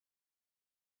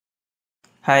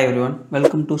Hi everyone,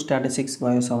 welcome to Statistics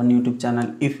via our YouTube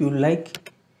channel. If you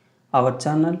like our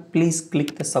channel, please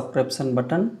click the subscription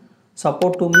button.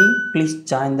 Support to me, please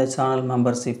join the channel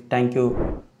membership. Thank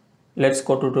you. Let's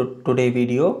go to today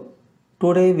video.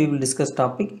 Today we will discuss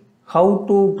topic how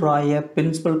to draw a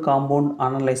principal compound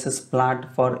analysis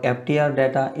plot for FTIR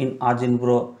data in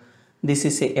OriginPro. This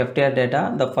is a FTIR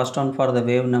data, the first one for the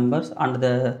wave numbers and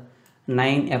the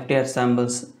 9 FTIR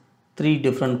samples, 3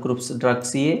 different groups, drug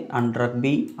A and drug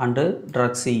B and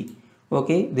drug C.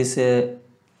 Okay, this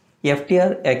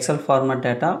FTIR Excel format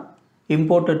data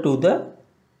imported to the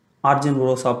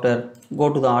OriginPro software.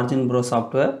 Go to the OriginPro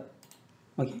software.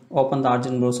 Okay, open the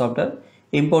OriginPro software,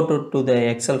 import it to the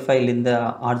Excel file in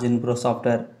the OriginPro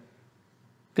software.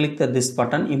 Click this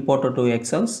button, import it to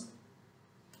Excels.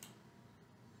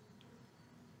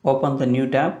 Open the new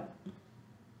tab.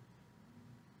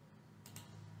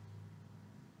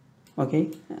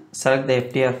 Okay, select the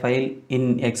FTIR file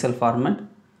in Excel format,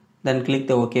 then click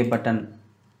the OK button.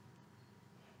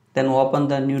 Then open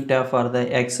the new tab for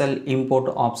the Excel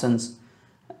import options.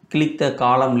 Click the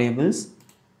column labels.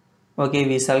 Okay,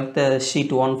 we select the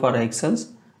sheet 1 for Excels,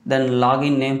 then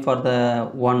login name for the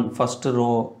first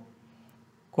row.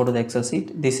 Go to the Excel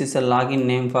sheet. This is a login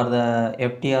name for the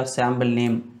FTIR sample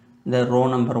name, the row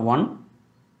number 1,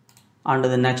 and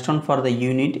the next one for the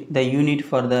unit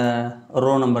for the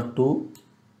row number 2.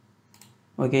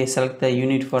 Okay, select the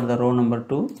unit for the row number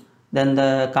 2. Then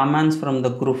the commands from the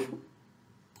group.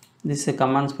 This is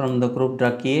commands from the group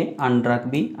drug A and drug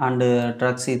B and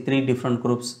drug C, 3 different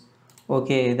groups.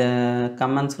 Okay, the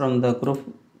commands from the group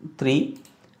 3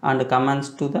 and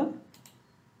commands to the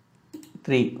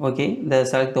 3. Okay,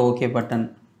 select the OK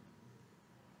button.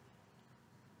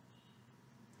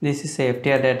 This is a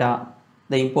FTIR data,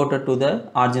 the imported to the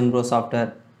OriginPro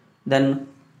software. Then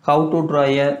how to draw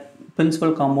a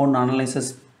principal compound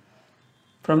analysis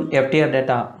from FTIR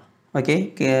data.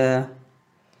 Okay,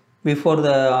 before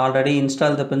the already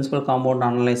install the principal compound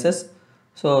analysis.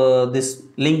 So this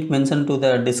link mentioned to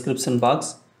the description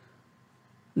box.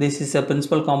 This is a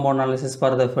principal compound analysis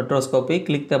for the Spectroscopy.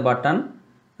 Click the button,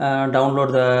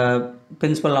 download the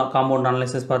principal compound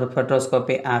analysis for the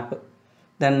Spectroscopy app.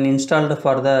 Then installed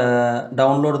for the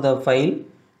download the file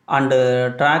and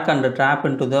drag and trap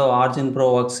into the OriginPro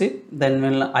worksheet. Then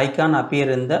when icon appear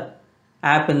in the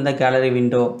app in the gallery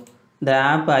window. The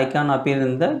app icon appear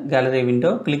in the gallery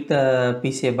window. Click the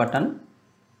PCA button.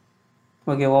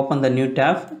 Okay, open the new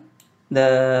tab.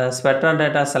 The Spectra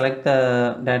data, select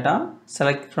the data,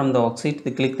 select from the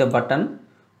worksheet, click the button.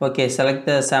 Okay, select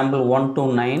the sample 1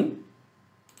 to 9.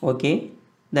 Okay,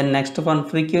 then next one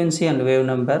frequency and wave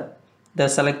number.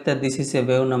 Select this is a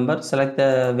wave number, select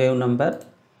the wave number.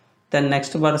 Then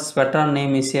next for Spectra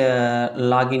name is a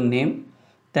login name.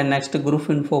 Then next group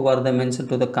info for the mention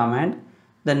to the command.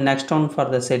 Then next one for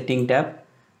the setting tab.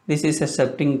 This is a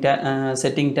setting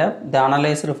tab, the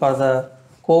analyzer for the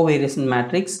covariation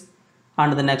matrix,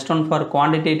 and the next one for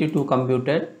quantitative to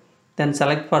computed. Then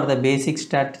select for the basic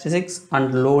statistics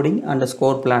and loading and the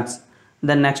score plots.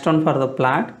 Then next one for the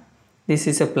plot. This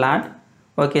is a plot.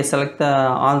 Okay, select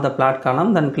all the plot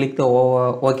column, then click the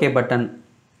OK button.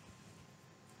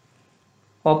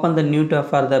 Open the new tab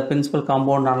for the principal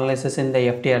compound analysis in the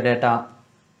FTIR data.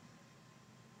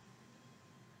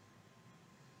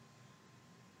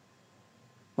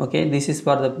 Okay, this is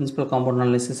for the principal compound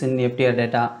analysis in FTIR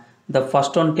data. The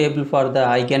first one table for the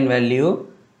eigenvalue,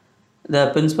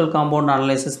 the principal compound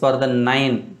analysis for the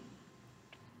 9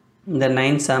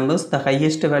 samples, the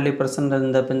highest value present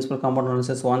in the principal compound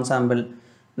analysis 1 sample,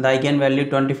 the eigenvalue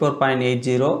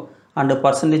 24.80 and the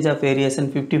percentage of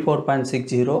variation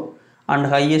 54.60 and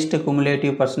highest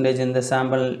cumulative percentage in the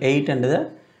sample 8 and the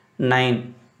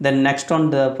 9. Then next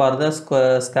one for the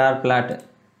square plot,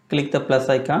 click the plus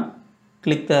icon.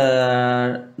 Click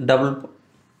the double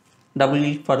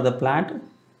click for the plot.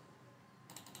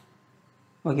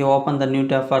 Okay, open the new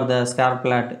tab for the scar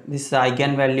plot. This is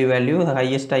eigenvalue, the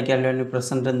highest eigenvalue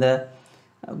present in the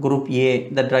group A,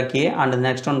 the drug A, and the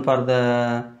next one for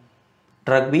the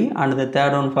drug B, and the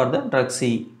third one for the drug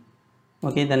C.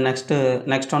 Okay, the next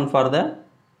one for the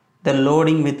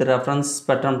loading with reference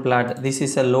spectrum plot. This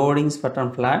is a loading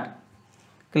spectrum plot.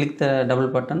 Click the double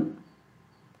button.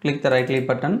 Click the right click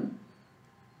button.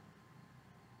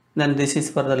 Then this is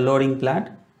for the loading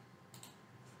plot.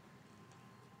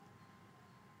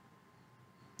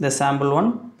 The sample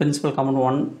 1, principal compound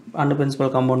 1 and principal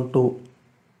compound 2.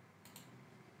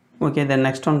 Okay, the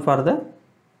next one for the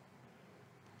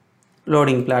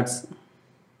loading plots.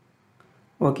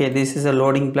 Okay, this is a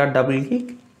loading plot, double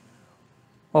click.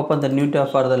 Open the new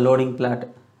tab for the loading plot.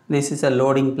 This is a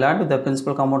loading plot with the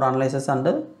principal compound analysis and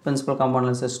the principal compound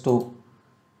analysis 2.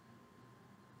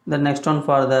 The next one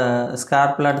for the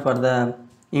scar plot for the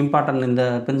important in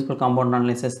the principal compound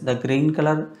analysis. The green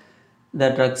color the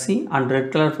drug C and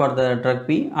red color for the drug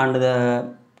B and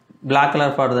the black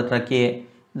color for the drug A.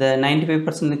 The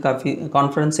 95%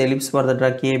 confidence ellipse for the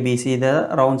drug A, B, C, the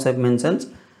round shape mentions.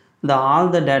 The all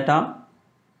the data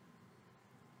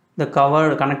the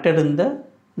cover connected in the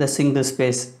single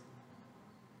space.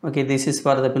 Okay, this is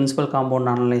for the principal compound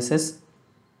analysis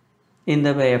in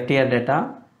the FTIR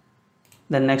data.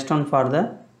 The next one for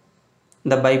the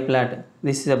biplot.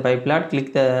 This is a biplot.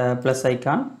 Click the plus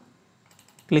icon,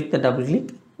 click the double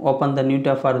click, open the new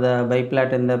tab for the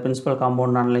biplot in the principal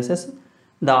compound analysis.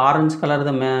 The orange color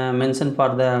the mention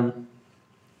for the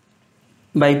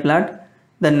biplot.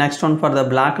 The next one for the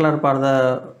black color for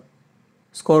the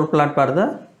score plot for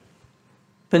the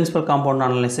principal compound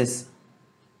analysis.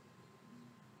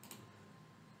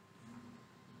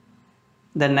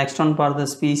 The next one for the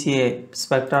PCA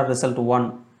spectra result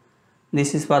 1.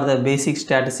 This is for the basic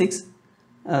statistics,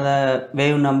 the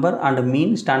wave number and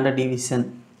mean standard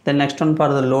deviation. The next one for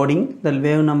the loading, the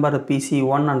wave number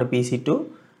PC1 and PC2.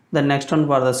 The next one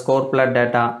for the score plot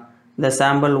data, the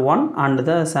sample 1 and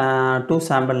the 2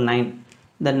 sample 9.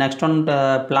 The next one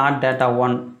plot data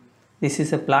 1. This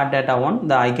is a plot data 1.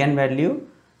 The eigenvalue,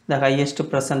 the highest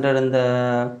presented in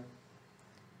the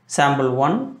sample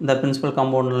 1, the principal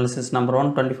compound analysis number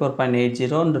 1,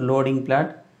 24.80, and the loading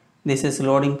plot. This is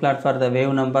loading plot for the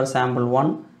wave number sample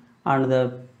 1 and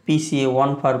the PCA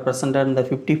 1 for presented in the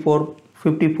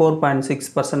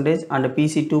 54.6% and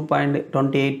PC2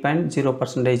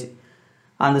 28.0%.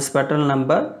 And the spectral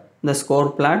number, the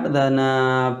score plot, then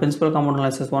principal compound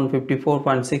analysis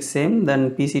 154.6 same,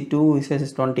 then PC2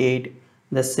 is 28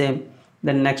 the same.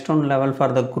 Then next one level for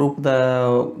the group,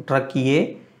 the drug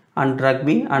A and drug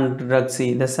B and drug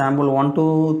C. The sample 1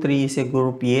 to 3 is a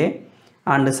group A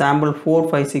and sample 4,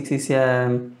 5, 6 is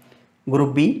a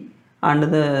group B and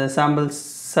the sample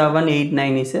 7, 8,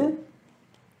 9 is a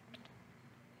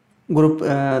group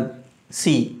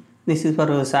C. This is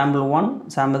for sample 1,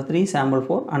 sample 3, sample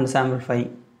 4 and sample 5.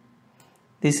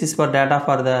 This is for data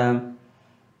for the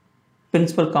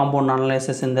principal compound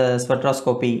analysis in the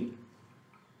spectroscopy.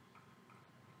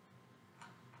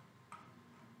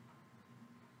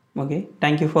 Okay,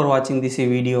 thank you for watching this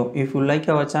video. If you like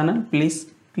our channel, please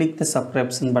click the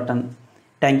subscription button.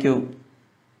 Thank you.